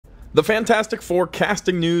The Fantastic Four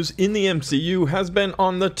casting news in the MCU has been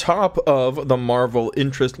on the top of the Marvel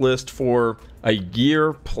interest list for a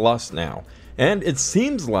year plus now, and it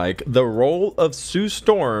seems like the role of Sue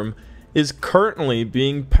Storm is currently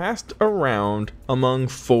being passed around among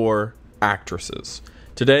 4 actresses.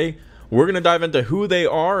 Today, we're going to dive into who they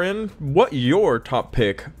are and what your top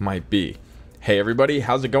pick might be. Hey everybody,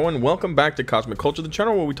 how's it going? Welcome back to Cosmic Culture, the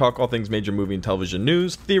channel where we talk all things major movie and television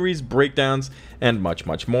news, theories, breakdowns, and much,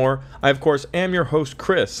 much more. I, of course, am your host,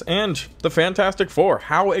 Chris, and the Fantastic Four.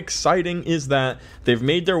 How exciting is that? They've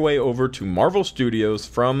made their way over to Marvel Studios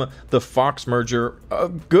from the Fox merger a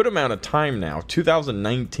good amount of time now.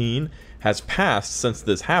 2019 has passed since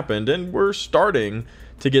this happened, and we're starting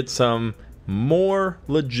to get some more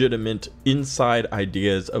legitimate inside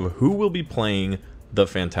ideas of who will be playing the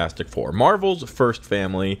Fantastic Four, Marvel's first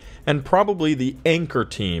family, and probably the anchor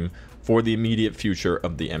team for the immediate future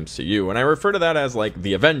of the MCU. And I refer to that as like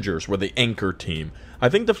the Avengers were the anchor team. I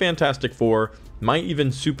think the Fantastic Four might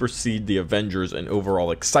even supersede the Avengers in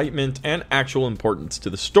overall excitement and actual importance to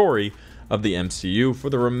the story of the MCU for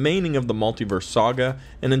the remaining of the multiverse saga,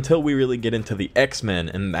 and until we really get into the X-Men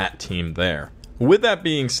and that team there. With that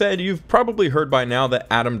being said, you've probably heard by now that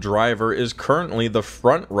Adam Driver is currently the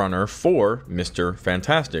front runner for Mr.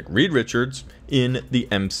 Fantastic, Reed Richards, in the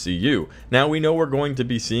MCU. Now we know we're going to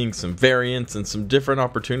be seeing some variants and some different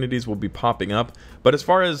opportunities will be popping up, but as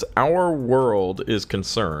far as our world is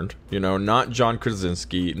concerned, you know, not John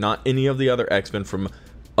Krasinski, not any of the other X-Men from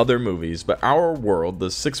other movies, but our world, the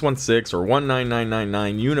 616 or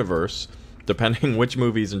 19999 universe, depending which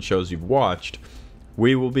movies and shows you've watched,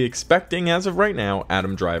 we will be expecting, as of right now,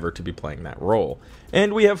 Adam Driver to be playing that role.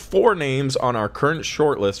 And we have 4 names on our current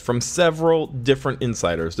shortlist from several different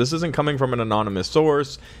insiders. This isn't coming from an anonymous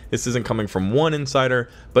source, this isn't coming from one insider,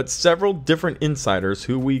 but several different insiders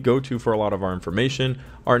who we go to for a lot of our information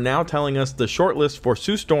are now telling us the shortlist for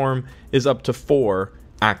Sue Storm is up to 4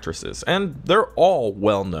 actresses. And they're all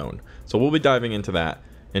well known. So we'll be diving into that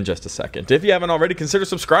in just a second. If you haven't already, consider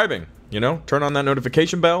subscribing. You know, turn on that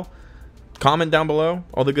notification bell. Comment down below,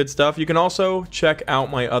 all the good stuff. You can also check out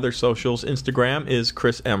my other socials. Instagram is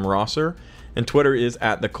Chris M. Rosser, and Twitter is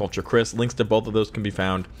 @TheCultureChris. Links to both of those can be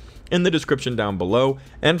found in the description down below.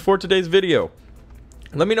 And for today's video,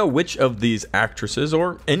 let me know which of these actresses,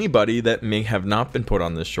 or anybody that may have not been put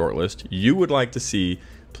on this shortlist, you would like to see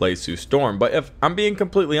play Sue Storm. But if I'm being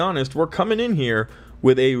completely honest, we're coming in here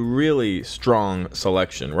with a really strong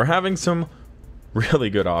selection. We're having some really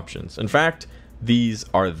good options. In fact, these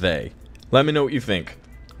are they. Let me know what you think.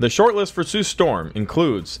 The shortlist for Sue Storm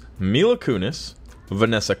includes Mila Kunis,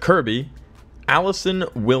 Vanessa Kirby, Allison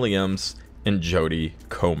Williams, and Jodie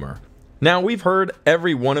Comer. Now, we've heard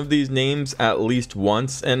every one of these names at least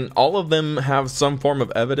once, and all of them have some form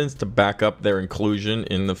of evidence to back up their inclusion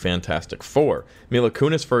in the Fantastic Four. Mila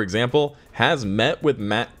Kunis, for example, has met with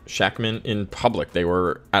Matt Shakman in public. They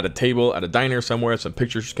were at a table at a diner somewhere, some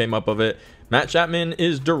pictures came up of it. Matt Shakman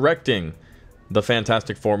is directing the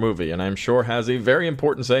Fantastic Four movie, and I'm sure has a very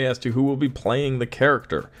important say as to who will be playing the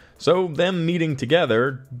character. So them meeting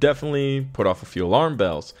together definitely put off a few alarm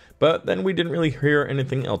bells, but then we didn't really hear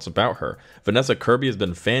anything else about her. Vanessa Kirby has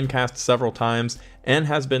been fan cast several times and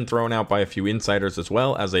has been thrown out by a few insiders as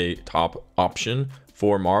well as a top option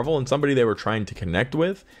for Marvel and somebody they were trying to connect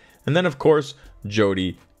with. And then of course,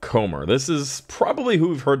 Jodie Comer. This is probably who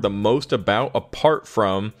we've heard the most about apart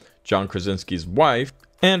from John Krasinski's wife,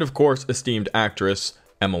 and of course esteemed actress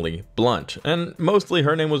Emily Blunt. And mostly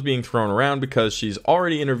her name was being thrown around because she's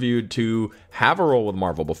already interviewed to have a role with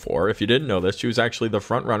Marvel before. If you didn't know this, she was actually the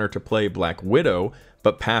front runner to play Black Widow,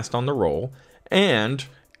 but passed on the role. And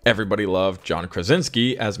everybody loved John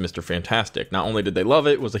Krasinski as Mr. Fantastic. Not only did they love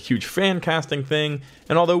it, it was a huge fan casting thing,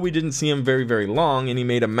 and although we didn't see him very, very long, and he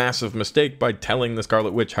made a massive mistake by telling the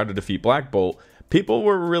Scarlet Witch how to defeat Black Bolt, people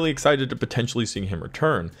were really excited to potentially see him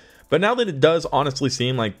return. But now that it does honestly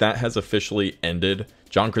seem like that has officially ended,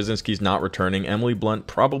 John Krasinski's not returning, Emily Blunt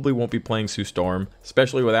probably won't be playing Sue Storm,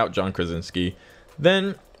 especially without John Krasinski,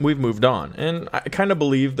 then we've moved on. And I kind of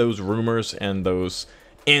believe those rumors and those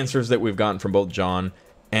answers that we've gotten from both John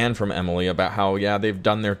and from Emily about how, yeah, they've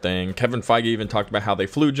done their thing. Kevin Feige even talked about how they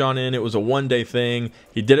flew John in. It was a one-day thing.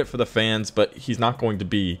 He did it for the fans, but he's not going to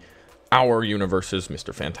be our universe's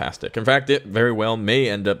Mr. Fantastic. In fact, it very well may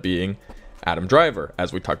end up being Adam Driver,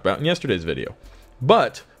 as we talked about in yesterday's video.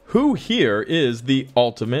 But who here is the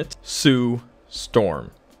ultimate Sue Storm?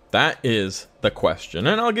 That is the question,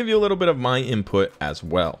 and I'll give you a little bit of my input as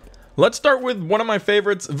well. Let's start with one of my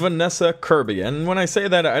favorites, Vanessa Kirby. And when I say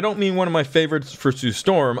that, I don't mean one of my favorites for Sue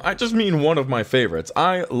Storm, I just mean one of my favorites.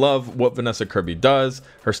 I love what Vanessa Kirby does,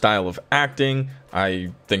 her style of acting. I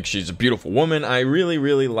think she's a beautiful woman. I really,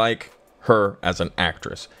 really like her as an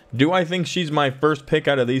actress. Do I think she's my first pick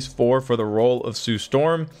out of these four for the role of Sue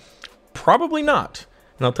Storm? Probably not.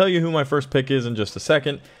 And I'll tell you who my first pick is in just a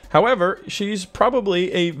second. However, she's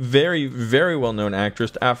probably a very, very well-known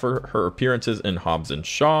actress after her appearances in Hobbs and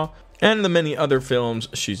Shaw and the many other films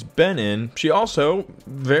she's been in. She also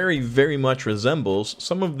very, very much resembles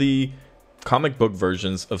some of the comic book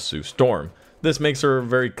versions of Sue Storm. This makes her a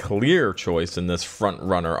very clear choice in this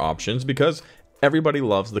front-runner options because everybody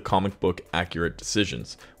loves the comic book accurate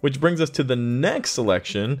decisions. Which brings us to the next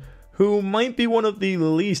selection, who might be one of the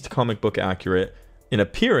least comic book accurate in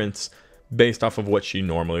appearance, based off of what she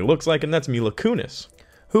normally looks like, and that's Mila Kunis,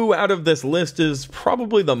 who out of this list is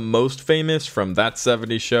probably the most famous from That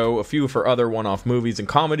 70s Show, a few of her other one-off movies and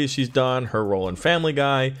comedies she's done, her role in Family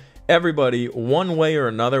Guy. Everybody, one way or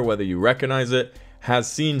another, whether you recognize it, has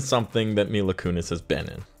seen something that Mila Kunis has been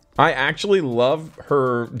in. I actually love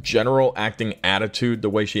her general acting attitude, the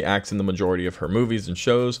way she acts in the majority of her movies and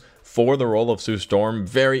shows for the role of Sue Storm.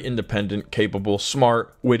 Very independent, capable,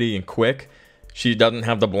 smart, witty, and quick. She doesn't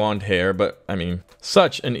have the blonde hair, but, I mean,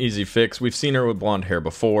 such an easy fix. We've seen her with blonde hair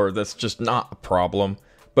before. That's just not a problem.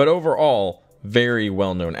 But overall, very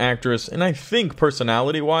well-known actress, and I think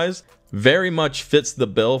personality-wise, very much fits the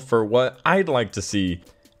bill for what I'd like to see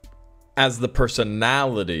as the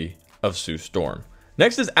personality of Sue Storm.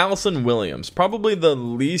 Next is Allison Williams, probably the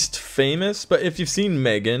least famous, but if you've seen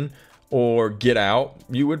Megan or Get Out,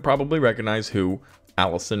 you would probably recognize who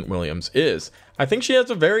Allison Williams is. I think she has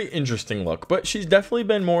a very interesting look, but she's definitely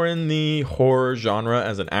been more in the horror genre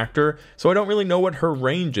as an actor, so I don't really know what her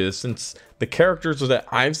range is, since the characters that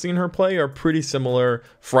I've seen her play are pretty similar,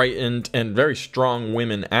 frightened, and very strong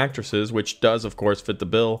women actresses, which does, of course, fit the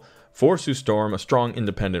bill for Sue Storm, a strong,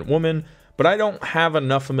 independent woman, but I don't have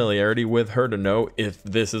enough familiarity with her to know if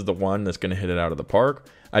this is the one that's going to hit it out of the park.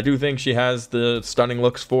 I do think she has the stunning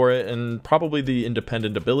looks for it, and probably the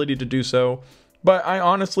independent ability to do so, but I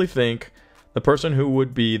honestly think the person who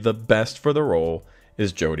would be the best for the role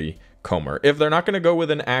is Jodie Comer. If they're not going to go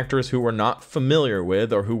with an actress who we're not familiar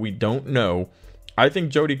with or who we don't know, I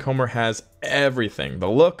think Jodie Comer has everything. The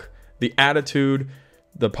look, the attitude,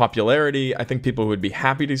 the popularity. I think people would be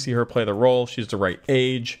happy to see her play the role. She's the right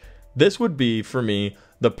age. This would be, for me,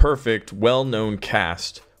 the perfect, well-known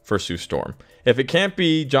cast for Sue Storm. If it can't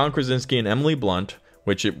be John Krasinski and Emily Blunt,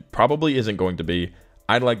 which it probably isn't going to be,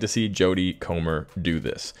 I'd like to see Jodie Comer do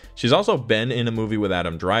this. She's also been in a movie with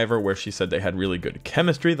Adam Driver where she said they had really good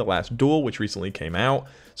chemistry, The Last Duel, which recently came out.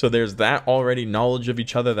 So there's that already knowledge of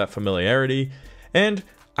each other, that familiarity. And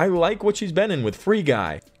I like what she's been in with Free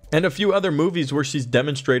Guy and a few other movies where she's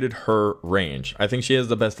demonstrated her range. I think she has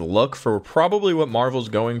the best look for probably what Marvel's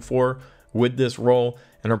going for with this role,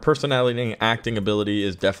 and her personality and acting ability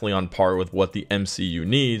is definitely on par with what the MCU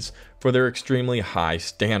needs for their extremely high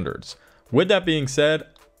standards. With that being said,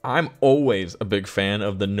 I'm always a big fan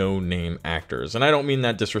of the no-name actors, and I don't mean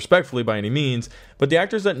that disrespectfully by any means, but the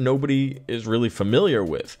actors that nobody is really familiar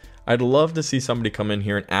with. I'd love to see somebody come in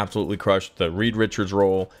here and absolutely crush the Reed Richards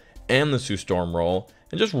role and the Sue Storm role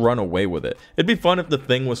and just run away with it. It'd be fun if the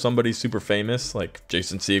Thing was somebody super famous, like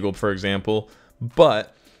Jason Segel, for example,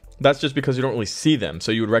 but that's just because you don't really see them,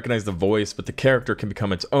 so you would recognize the voice, but the character can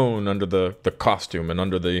become its own under the costume and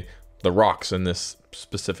under the rocks in this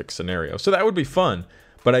specific scenario. So that would be fun,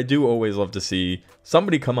 but I do always love to see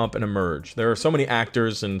somebody come up and emerge. There are so many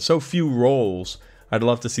actors and so few roles. I'd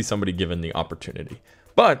love to see somebody given the opportunity.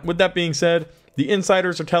 But with that being said, the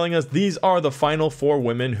insiders are telling us these are the final 4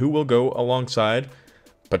 women who will go alongside,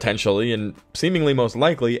 potentially and seemingly most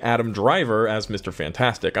likely, Adam Driver as Mr.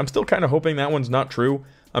 Fantastic. I'm still kind of hoping that one's not true.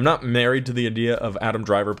 I'm not married to the idea of Adam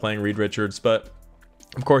Driver playing Reed Richards, but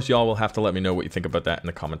of course, y'all will have to let me know what you think about that in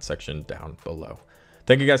the comment section down below.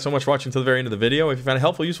 Thank you guys so much for watching to the very end of the video. If you found it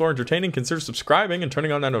helpful, useful, or entertaining, consider subscribing and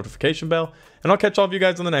turning on that notification bell. And I'll catch all of you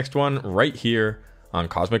guys on the next one right here on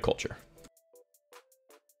Cosmic Culture.